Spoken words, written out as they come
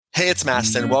Hey, it's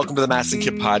Mastin. Welcome to the Mastin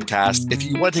Kit podcast. If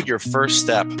you want to take your first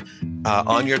step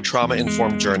on your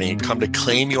trauma-informed journey, come to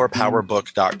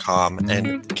claimyourpowerbook.com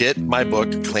and get my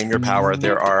book, Claim Your Power.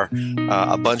 There are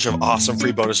a bunch of awesome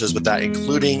free bonuses with that,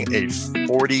 including a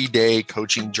 40-day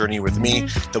coaching journey with me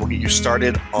that will get you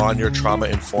started on your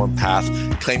trauma-informed path.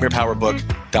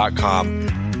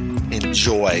 claimyourpowerbook.com.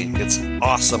 Enjoy. It's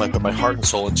awesome. I put my heart and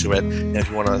soul into it. And if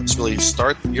you want to really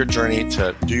start your journey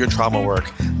to do your trauma work,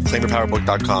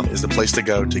 claimyourpowerbook.com is the place to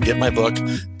go to get my book,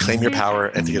 Claim Your Power,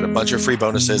 and to get a bunch of free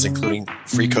bonuses, including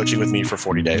free coaching with me for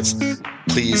 40 days.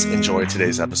 Please enjoy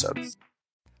today's episode.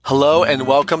 Hello and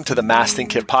welcome to the Mastin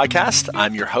Kit podcast.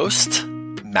 I'm your host,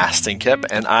 Mastin Kip,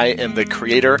 and I am the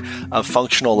creator of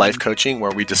Functional Life Coaching,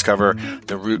 where we discover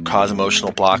the root cause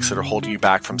emotional blocks that are holding you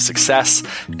back from success.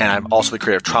 And I'm also the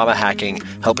creator of Trauma Hacking,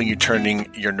 helping you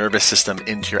turning your nervous system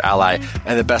into your ally,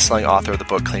 and the best-selling author of the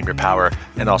book Claim Your Power,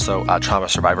 and also a trauma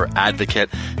survivor advocate.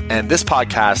 And this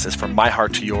podcast is from my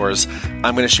heart to yours.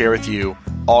 I'm going to share with you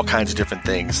all kinds of different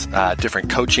things, different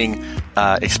coaching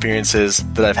experiences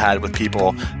that I've had with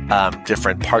people,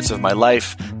 different parts of my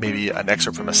life, maybe an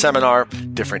excerpt from a seminar,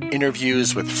 different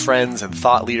interviews with friends and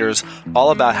thought leaders,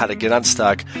 all about how to get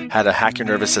unstuck, how to hack your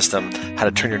nervous system, how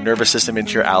to turn your nervous system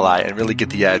into your ally and really get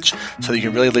the edge so that you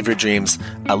can really live your dreams,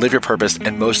 live your purpose,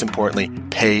 and most importantly,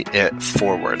 pay it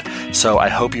forward. So I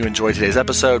hope you enjoyed today's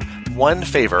episode. One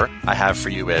favor I have for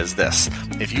you is this.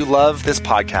 If you love this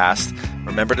podcast,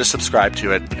 remember to subscribe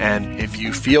to it. And if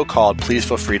you feel called, please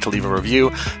feel free to leave a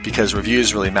review, because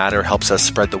reviews really matter, helps us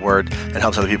spread the word, and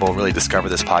helps other people really discover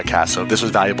this podcast. So if this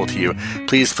was valuable to you,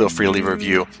 please feel free to leave a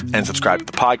review and subscribe to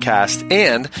the podcast.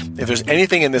 And if there's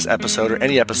anything in this episode or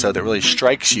any episode that really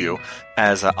strikes you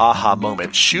as an aha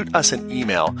moment, shoot us an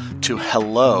email to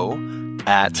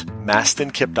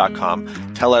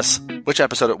hello@mastinkip.com. Tell us which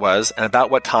episode it was and about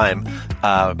what time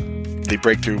the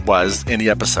breakthrough was in the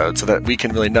episode, so that we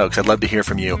can really know, because I'd love to hear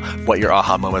from you what your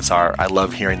aha moments are. I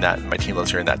love hearing that, and my team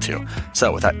loves hearing that too.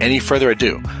 So without any further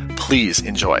ado, please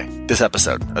enjoy this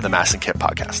episode of the Mastin Kit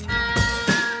podcast.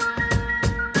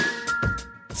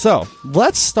 So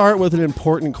let's start with an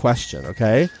important question,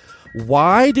 okay?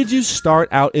 Why did you start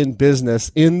out in business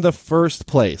in the first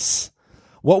place?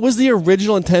 What was the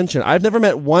original intention? I've never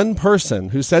met one person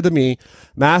who said to me,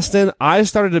 Mastin, I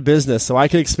started a business so I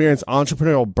could experience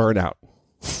entrepreneurial burnout.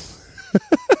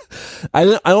 I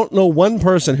don't know one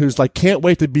person who's like, can't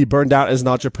wait to be burned out as an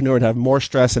entrepreneur and have more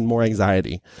stress and more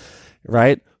anxiety,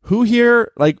 right? Who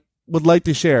here would like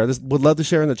to share this? Would love to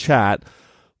share in the chat.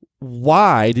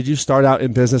 Why did you start out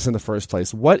in business in the first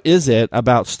place? What is it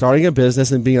about starting a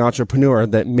business and being an entrepreneur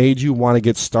that made you want to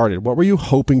get started? What were you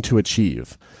hoping to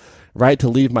achieve? Right? To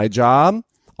leave my job,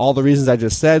 all the reasons I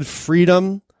just said,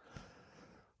 freedom.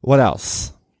 What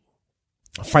else?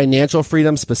 Financial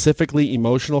freedom, specifically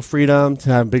emotional freedom, to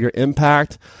have a bigger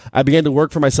impact. I began to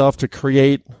work for myself to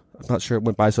create, I'm not sure it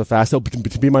went by so fast,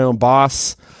 to be my own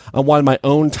boss. I wanted my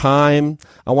own time.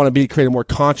 I want to create a more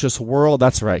conscious world.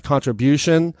 That's right.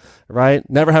 Contribution, right?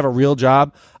 Never have a real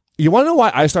job. You want to know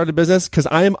why I started a business? Because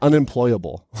I am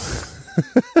unemployable.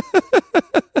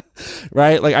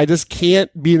 Right? Like, I just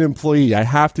can't be an employee. I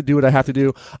have to do what I have to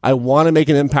do. I want to make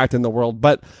an impact in the world.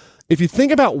 But if you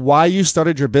think about why you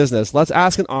started your business, let's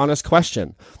ask an honest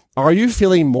question. Are you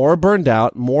feeling more burned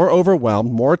out, more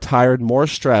overwhelmed, more tired, more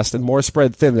stressed, and more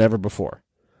spread thin than ever before?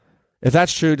 If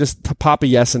that's true, just pop a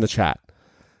yes in the chat.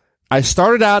 I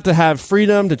started out to have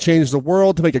freedom, to change the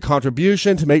world, to make a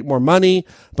contribution, to make more money.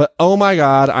 But oh my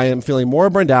God, I am feeling more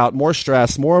burned out, more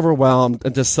stressed, more overwhelmed,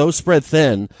 and just so spread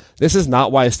thin. This is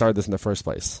not why I started this in the first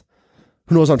place.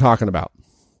 Who knows what I'm talking about?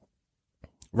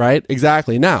 Right?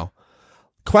 Exactly. Now,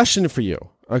 question for you.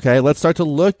 Okay, let's start to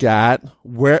look at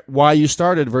why you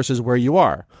started versus where you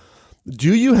are.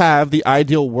 Do you have the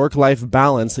ideal work-life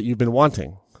balance that you've been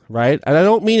wanting? Right? And I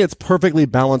don't mean it's perfectly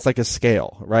balanced like a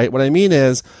scale, right? What I mean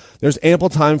is there's ample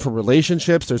time for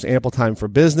relationships, there's ample time for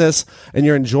business, and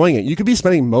you're enjoying it. You could be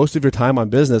spending most of your time on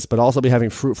business, but also be having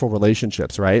fruitful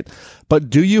relationships, right? But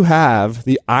do you have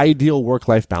the ideal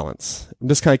work-life balance? I'm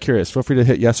just kind of curious. Feel free to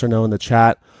hit yes or no in the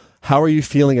chat. How are you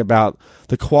feeling about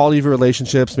the quality of your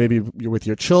relationships? Maybe you're with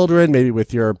your children, maybe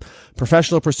with your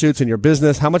professional pursuits in your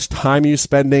business. How much time are you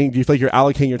spending? Do you feel like you're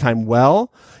allocating your time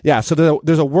well? Yeah, so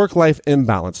there's a work-life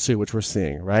imbalance too, which we're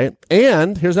seeing, right?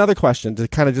 And here's another question to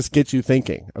kind of just get you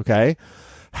thinking, okay?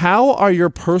 How are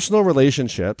your personal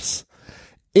relationships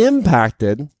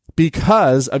impacted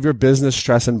because of your business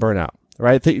stress and burnout,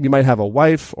 right? You might have a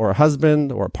wife or a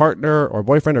husband or a partner or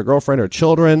boyfriend or girlfriend or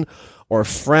children or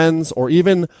friends, or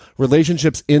even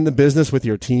relationships in the business with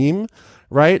your team,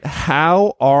 right?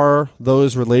 How are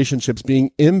those relationships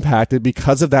being impacted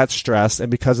because of that stress and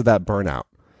because of that burnout?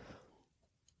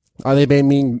 Are they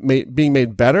being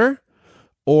made better,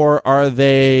 or are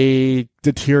they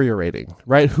deteriorating,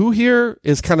 right? Who here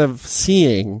is kind of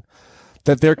seeing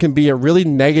that there can be a really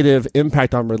negative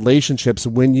impact on relationships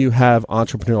when you have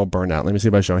entrepreneurial burnout? Let me see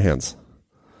by show of hands.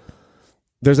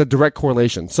 There's a direct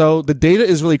correlation. So the data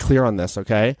is really clear on this,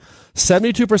 okay?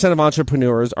 72% of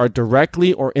entrepreneurs are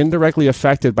directly or indirectly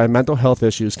affected by mental health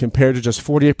issues compared to just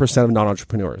 48% of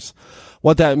non-entrepreneurs.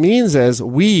 What that means is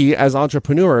we, as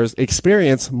entrepreneurs,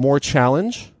 experience more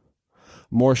challenge,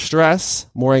 more stress,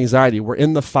 more anxiety. We're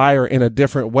in the fire in a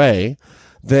different way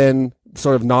than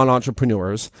sort of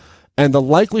non-entrepreneurs. And the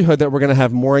likelihood that we're going to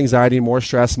have more anxiety, more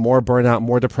stress, more burnout,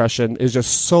 more depression is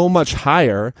just so much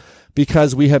higher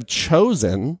because we have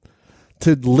chosen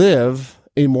to live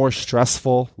a more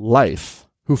stressful life.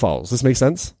 Who follows? This makes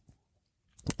sense?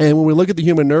 And when we look at the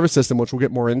human nervous system, which we'll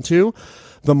get more into,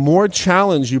 the more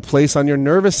challenge you place on your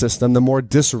nervous system, the more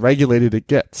dysregulated it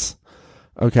gets.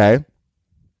 Okay?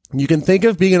 You can think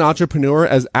of being an entrepreneur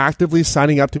as actively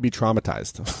signing up to be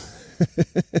traumatized.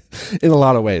 In a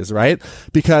lot of ways, right?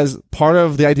 Because part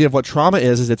of the idea of what trauma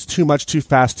is it's too much, too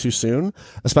fast, too soon,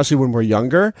 especially when we're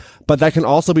younger. But that can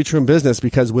also be true in business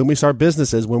because when we start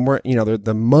businesses, when we're,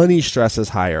 the money stress is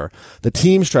higher, the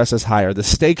team stress is higher, the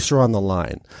stakes are on the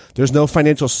line. There's no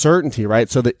financial certainty, right?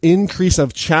 So the increase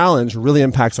of challenge really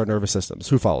impacts our nervous systems.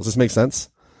 Who follows? Does this make sense?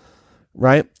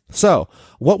 Right? So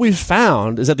what we've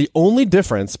found is that the only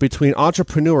difference between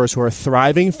entrepreneurs who are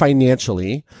thriving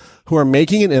financially, who are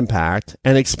making an impact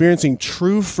and experiencing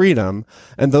true freedom,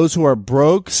 and those who are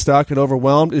broke, stuck, and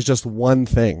overwhelmed is just one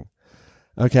thing.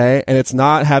 Okay? And it's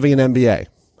not having an MBA.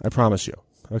 I promise you.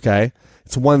 Okay?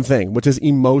 It's one thing, which is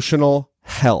emotional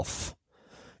health.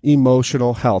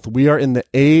 Emotional health. We are in the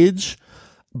age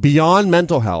beyond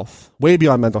mental health, way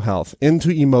beyond mental health, into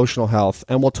emotional health.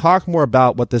 And we'll talk more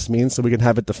about what this means so we can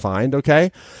have it defined,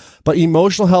 okay? But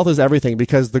emotional health is everything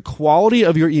because the quality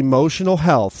of your emotional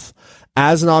health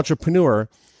as an entrepreneur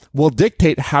will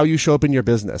dictate how you show up in your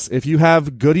business. If you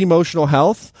have good emotional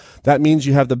health, that means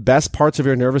you have the best parts of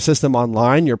your nervous system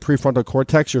online, your prefrontal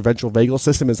cortex, your ventral vagal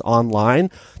system is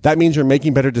online. That means you're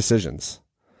making better decisions.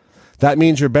 That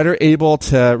means you're better able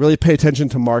to really pay attention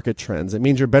to market trends. It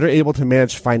means you're better able to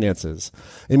manage finances.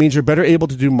 It means you're better able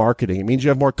to do marketing. It means you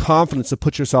have more confidence to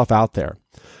put yourself out there,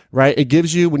 right? It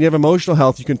gives you, when you have emotional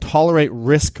health, you can tolerate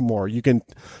risk more. You can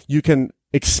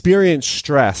experience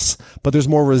stress, but there's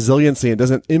more resiliency. It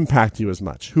doesn't impact you as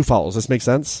much. Who follows? This makes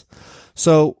sense?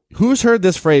 So who's heard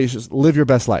this phrase, live your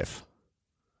best life?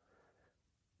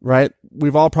 Right?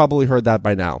 We've all probably heard that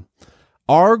by now.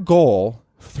 Our goal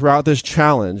throughout this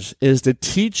challenge is to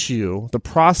teach you the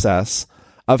process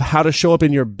of how to show up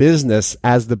in your business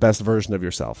as the best version of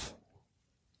yourself.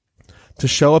 To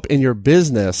show up in your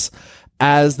business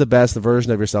as the best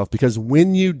version of yourself, because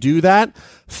when you do that,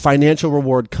 financial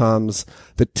reward comes,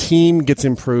 the team gets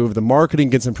improved, the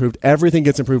marketing gets improved, everything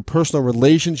gets improved, personal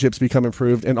relationships become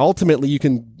improved, and ultimately you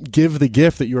can give the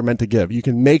gift that you were meant to give. You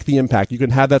can make the impact. You can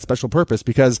have that special purpose,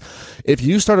 because if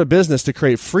you start a business to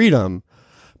create freedom,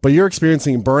 but you're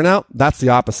experiencing burnout, that's the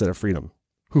opposite of freedom.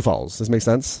 Who follows? Does this make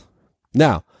sense?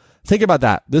 Now, think about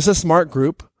that. This is a smart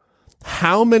group.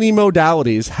 How many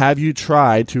modalities have you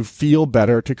tried to feel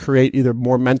better, to create either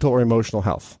more mental or emotional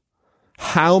health?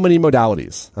 How many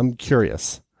modalities? I'm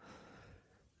curious.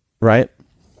 Right?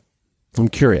 I'm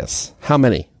curious. How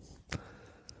many?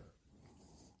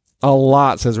 A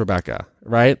lot, says Rebecca.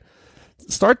 Right?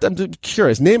 I'm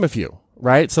curious. Name a few.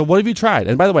 Right? So what have you tried?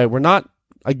 And by the way, we're not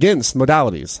against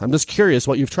modalities. I'm just curious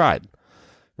what you've tried,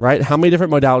 right? How many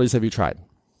different modalities have you tried?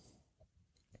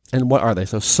 And what are they?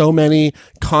 So many,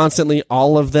 constantly,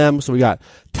 all of them. So we got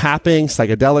tapping,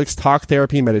 psychedelics, talk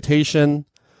therapy, meditation.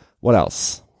 What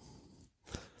else?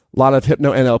 A lot of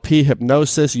NLP,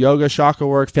 hypnosis, yoga, chakra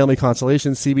work, family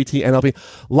constellation, CBT, NLP,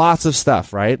 lots of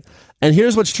stuff, right? And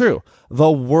here's what's true. The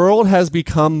world has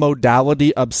become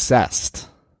modality obsessed.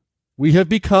 We have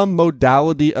become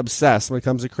modality obsessed when it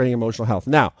comes to creating emotional health.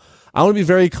 Now, I want to be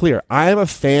very clear. I am a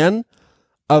fan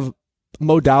of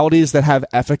modalities that have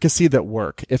efficacy, that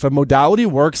work. If a modality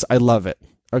works, I love it.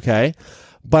 Okay?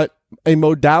 But a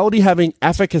modality having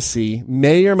efficacy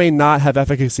may or may not have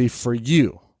efficacy for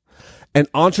you. And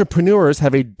entrepreneurs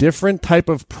have a different type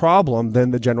of problem than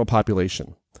the general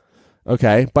population.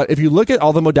 Okay? But if you look at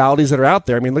all the modalities that are out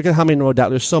there, I mean, look at how many modalities,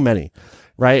 there's so many.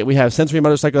 Right? We have sensory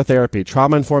motor psychotherapy,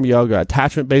 trauma-informed yoga,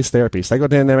 attachment-based therapy,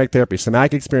 psychodynamic therapy,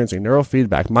 somatic experiencing,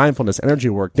 neurofeedback, mindfulness, energy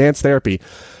work, dance therapy,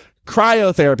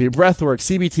 cryotherapy, breathwork,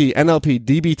 CBT, NLP,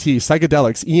 DBT,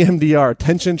 psychedelics, EMDR,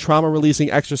 tension trauma releasing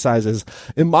exercises,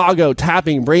 imago,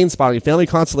 tapping, brain spotting, family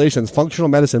constellations, functional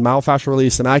medicine, myofascial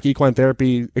release, somatic equine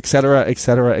therapy, etc.,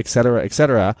 etc., etc.,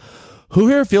 etc. Who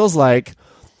here feels like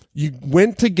you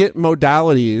went to get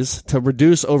modalities to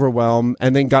reduce overwhelm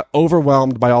and then got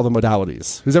overwhelmed by all the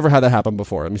modalities? Who's ever had that happen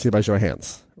before? Let me see by show of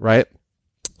hands, right?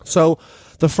 So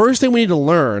the first thing we need to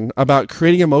learn about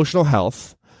creating emotional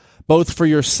health, both for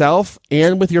yourself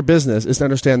and with your business, is to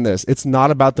understand this. It's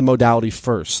not about the modality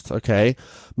first, okay?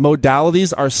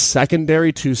 Modalities are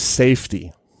secondary to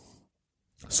safety.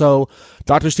 So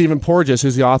Dr. Stephen Porges,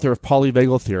 who's the author of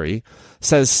polyvagal theory,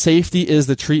 says safety is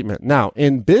the treatment. Now,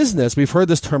 in business, we've heard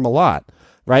this term a lot,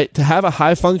 right? To have a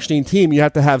high-functioning team, you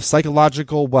have to have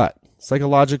psychological what?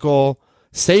 Psychological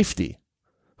safety.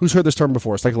 Who's heard this term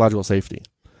before? Psychological safety,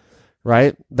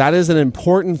 right? That is an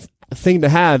important thing to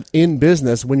have in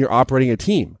business when you're operating a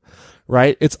team,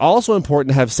 right? It's also important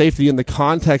to have safety in the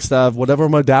context of whatever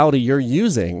modality you're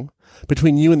using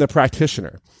between you and the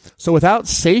practitioner. So without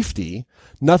safety,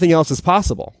 nothing else is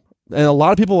possible. And a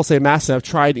lot of people will say, Mastin, I've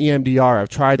tried EMDR, I've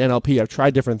tried NLP, I've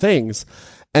tried different things,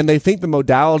 and they think the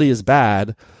modality is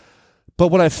bad. But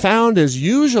what I found is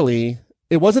usually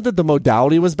it wasn't that the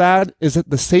modality was bad, is that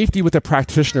the safety with the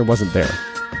practitioner wasn't there.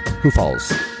 Who follows?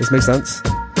 This make sense?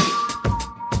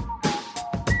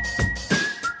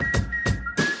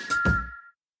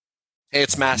 Hey,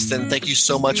 it's Mastin. Thank you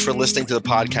so much for listening to the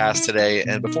podcast today.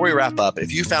 And before we wrap up, if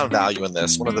you found value in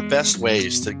this, one of the best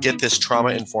ways to get this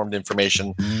trauma-informed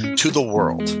information to the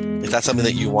world, if that's something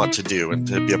that you want to do and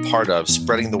to be a part of,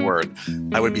 spreading the word,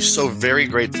 I would be so very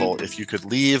grateful if you could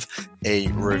leave a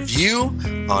review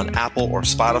on Apple or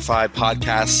Spotify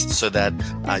podcasts so that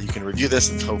you can review this,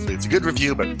 and hopefully it's a good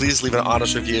review, but please leave an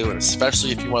honest review. And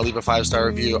especially if you want to leave a 5-star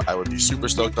review, I would be super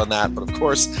stoked on that. But of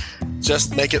course,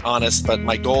 just make it honest. But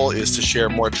my goal is to share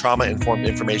more trauma-informed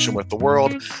information with the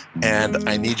world, and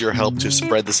I need your help to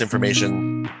spread this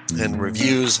information, and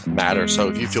reviews matter. So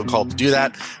if you feel called to do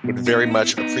that, would very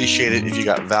much appreciate it. If you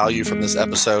got value from this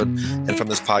episode and from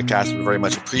this podcast, would very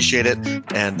much appreciate it.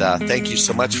 And thank you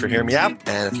so much for hearing me out.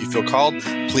 And if you feel called,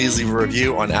 please leave a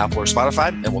review on Apple or Spotify,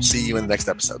 and we'll see you in the next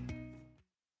episode.